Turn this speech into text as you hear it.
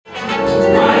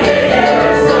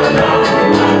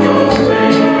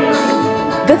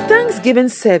given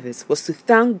service was to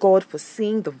thank God for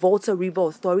seeing the Volta River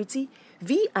Authority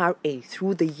VRA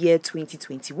through the year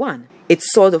 2021. It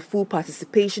saw the full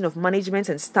participation of management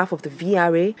and staff of the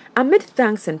VRA amid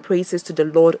thanks and praises to the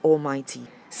Lord Almighty.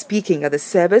 Speaking at the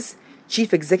service,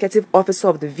 Chief Executive Officer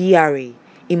of the VRA,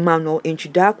 Emmanuel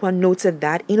Antwi-Darkwa, noted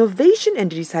that innovation and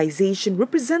digitization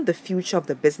represent the future of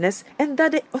the business and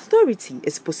that the authority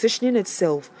is positioning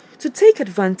itself to take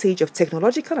advantage of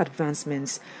technological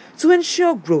advancements to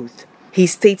ensure growth. He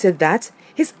stated that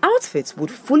his outfit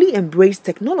would fully embrace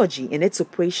technology in its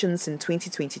operations in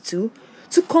 2022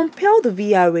 to compel the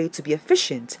VRA to be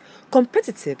efficient,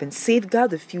 competitive, and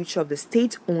safeguard the future of the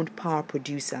state-owned power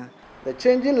producer. The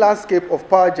changing landscape of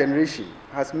power generation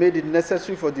has made it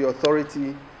necessary for the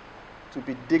authority to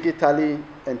be digitally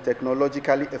and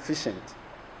technologically efficient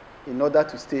in order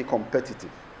to stay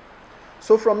competitive.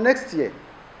 So from next year,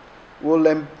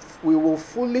 we will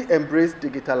fully embrace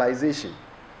digitalization,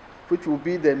 which will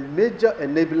be the major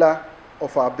enabler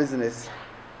of our business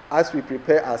as we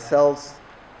prepare ourselves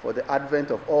for the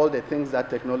advent of all the things that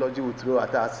technology will throw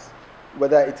at us,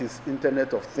 whether it is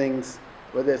Internet of Things,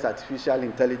 whether it's artificial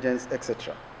intelligence,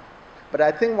 etc. But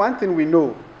I think one thing we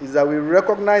know is that we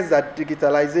recognize that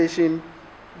digitalization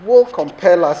will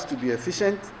compel us to be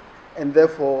efficient and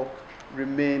therefore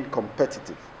remain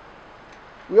competitive.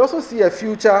 We also see a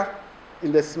future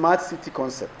in the smart city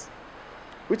concept,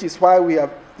 which is why we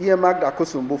have earmarked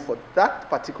Akosombo for that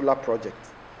particular project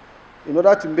in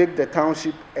order to make the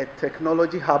township a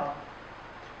technology hub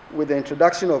with the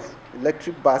introduction of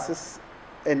electric buses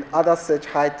and other such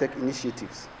high-tech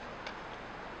initiatives.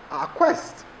 Our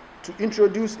quest to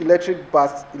introduce electric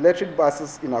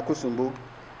buses in Akosombo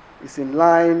is in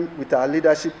line with our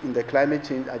leadership in the climate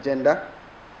change agenda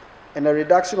and a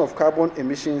reduction of carbon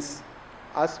emissions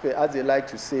as they like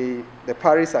to say, the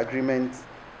Paris Agreement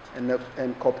and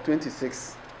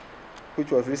COP26,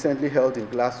 which was recently held in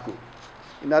Glasgow.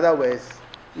 In other words,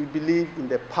 we believe in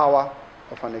the power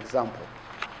of an example.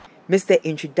 Mr.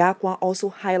 Antwi-Darkwa also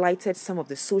highlighted some of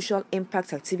the social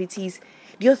impact activities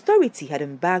the authority had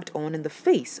embarked on in the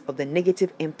face of the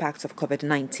negative impacts of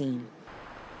COVID-19.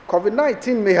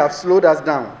 COVID-19 may have slowed us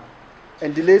down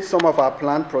and delayed some of our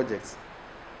planned projects.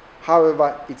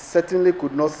 However, it certainly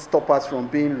could not stop us from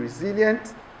being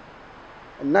resilient,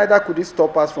 and neither could it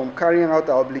stop us from carrying out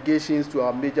our obligations to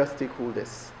our major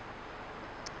stakeholders.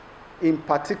 In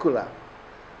particular,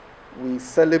 we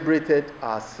celebrated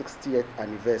our 60th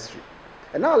anniversary.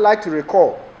 And now I'd like to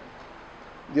recall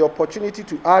the opportunity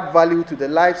to add value to the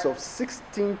lives of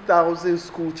 16,000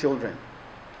 school children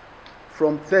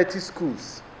from 30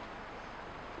 schools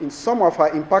in some of our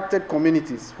impacted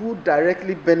communities who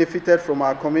directly benefited from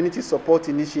our community support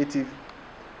initiative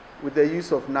with the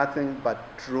use of nothing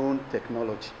but drone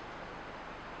technology.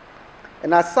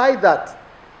 And aside that,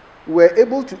 we were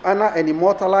able to honor and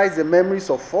immortalize the memories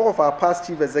of 4 of our past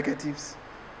chief executives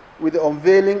with the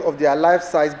unveiling of their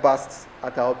life-size busts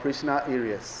at our operational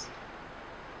areas.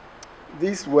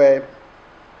 These were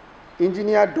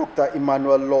Engineer Dr.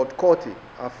 Emmanuel Antwi-Darkwa,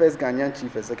 our first Ghanaian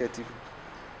chief executive,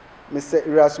 Mr.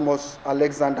 Erasmus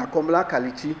Alexander Komla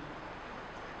Kalichi,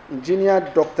 Engineer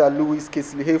Dr. Louis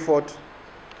Kesley Hayford,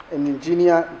 and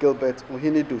Engineer Gilbert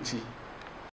Ohene Dochi.